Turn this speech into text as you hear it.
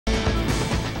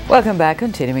Welcome back.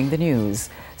 Continuing the news.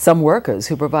 Some workers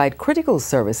who provide critical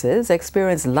services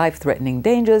experience life-threatening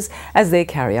dangers as they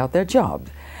carry out their job.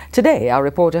 Today, our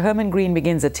reporter Herman Green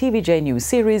begins a TVJ news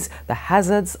series, The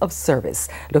Hazards of Service,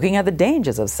 looking at the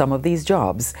dangers of some of these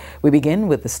jobs. We begin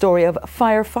with the story of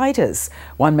firefighters.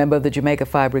 One member of the Jamaica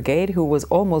Fire Brigade who was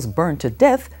almost burnt to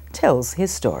death tells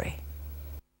his story.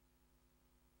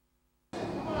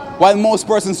 While most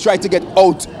persons try to get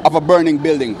out of a burning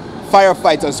building,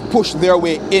 firefighters push their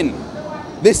way in.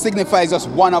 This signifies just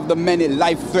one of the many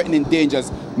life-threatening dangers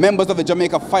members of the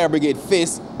Jamaica Fire Brigade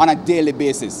face on a daily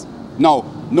basis. Now,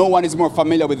 no one is more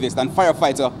familiar with this than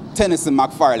firefighter Tennyson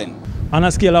McFarlane. On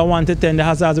a scale of 1 to 10, the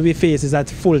hazards we face is at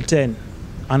full 10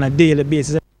 on a daily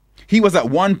basis. He was at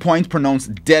one point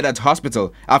pronounced dead at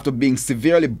hospital after being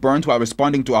severely burnt while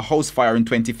responding to a house fire in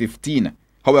 2015.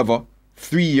 However,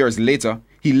 3 years later,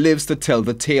 he lives to tell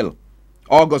the tale.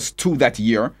 August 2 that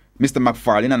year, Mr.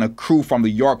 McFarlane and a crew from the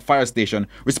York Fire Station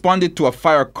responded to a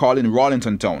fire call in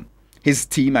Rawlinton Town. His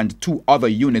team and 2 other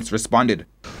units responded.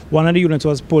 One of the units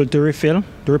was pulled to refill,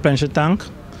 to replenish the tank,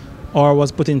 or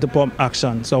was put into pump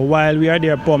action. So while we are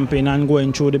there pumping and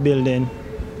going through the building,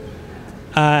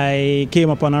 I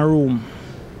came upon a room,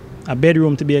 a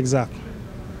bedroom to be exact.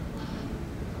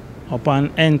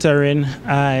 Upon entering,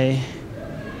 I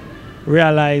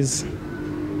realized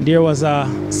there was a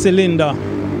cylinder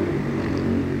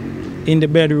in the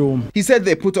bedroom. He said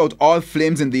they put out all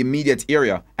flames in the immediate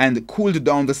area and cooled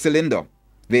down the cylinder.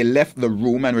 They left the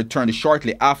room and returned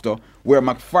shortly after, where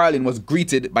McFarlane was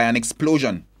greeted by an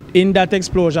explosion. In that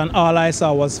explosion, all I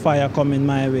saw was fire coming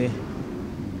my way.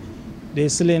 The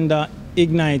cylinder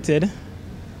ignited,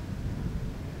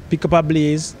 picked up a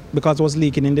blaze because it was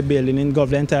leaking in the building,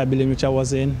 engulfed the entire building which I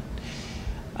was in.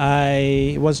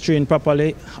 I was trained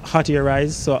properly, hot air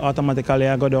rise, so automatically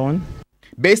I go down.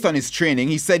 Based on his training,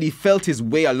 he said he felt his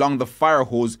way along the fire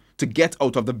hose to get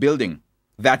out of the building.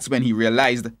 That's when he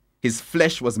realized his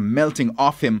flesh was melting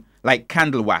off him like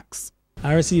candle wax.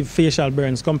 I received facial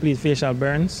burns, complete facial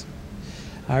burns.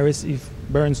 I received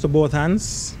burns to both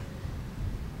hands.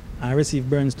 I received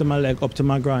burns to my leg up to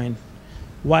my groin.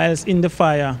 Whilst in the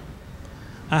fire,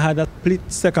 I had a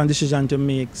split-second decision to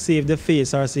make, save the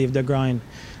face or save the groin.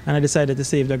 And I decided to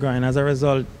save the groin. As a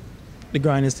result, the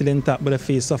groin is still intact, but the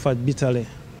face suffered bitterly.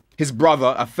 His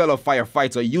brother, a fellow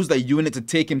firefighter, used a unit to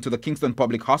take him to the Kingston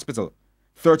Public Hospital.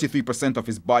 33% of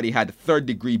his body had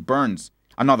third-degree burns,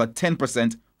 another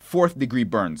 10% fourth-degree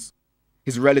burns.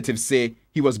 His relatives say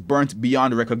he was burnt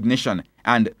beyond recognition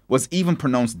and was even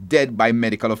pronounced dead by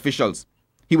medical officials.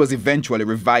 He was eventually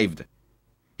revived.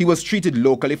 He was treated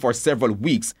locally for several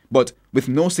weeks, but with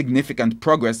no significant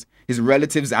progress, his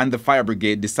relatives and the fire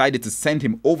brigade decided to send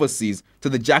him overseas to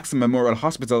the Jackson Memorial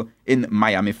Hospital in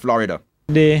Miami, Florida.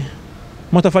 The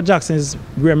motto for Jackson is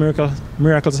where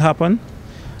miracles happen,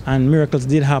 and miracles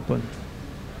did happen.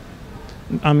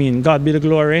 I mean, God be the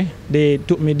glory. They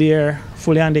took me there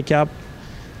fully handicapped.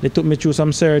 They took me through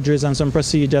some surgeries and some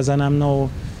procedures, and I'm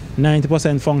now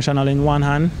 90% functional in one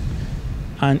hand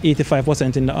and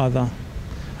 85% in the other.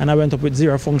 And I went up with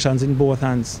 0 functions in both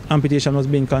hands. Amputation was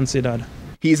being considered.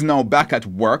 He is now back at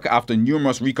work after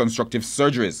numerous reconstructive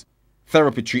surgeries.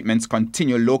 Therapy treatments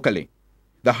continue locally.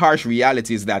 The harsh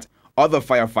reality is that other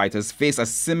firefighters face a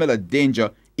similar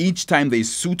danger each time they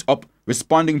suit up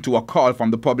responding to a call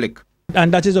from the public.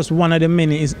 And that is just one of the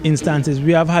many instances.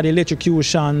 We have had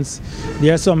electrocutions.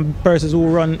 There are some persons who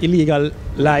run illegal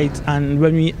light, and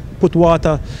when we put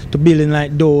water to building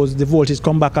like those, the voltage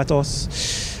come back at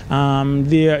us.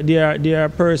 There are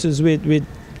persons with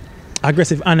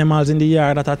aggressive animals in the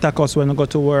yard that attack us when we go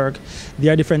to work.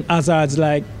 There are different hazards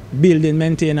like building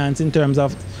maintenance in terms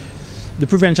of the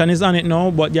prevention is on it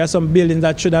now, but there are some buildings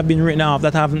that should have been written off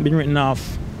that haven't been written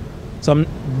off. Some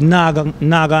naga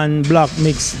and block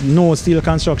mix, no steel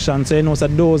construction, so you know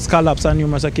that those collapse on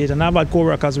numerous occasions. I've had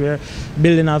co-workers where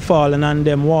buildings have fallen on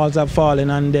them, walls have fallen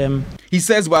on them. He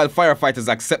says while firefighters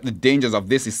accept the dangers of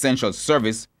this essential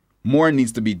service, more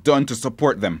needs to be done to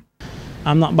support them.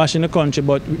 I'm not bashing the country,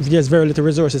 but there's very little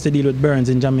resources to deal with burns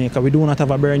in Jamaica. We do not have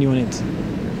a burn unit.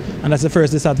 And that's the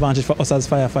first disadvantage for us as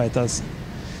firefighters.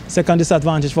 Second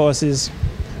disadvantage for us is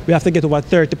we have to get over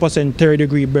 30%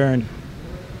 third-degree burn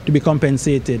to be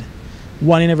compensated.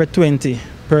 1 in every 20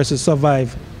 persons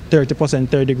survive 30%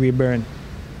 third-degree burn.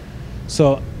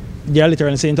 So they are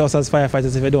literally saying to us as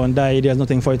firefighters, if you don't die, there's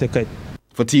nothing for you to cut.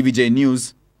 For TVJ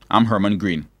News, I'm Herman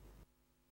Green.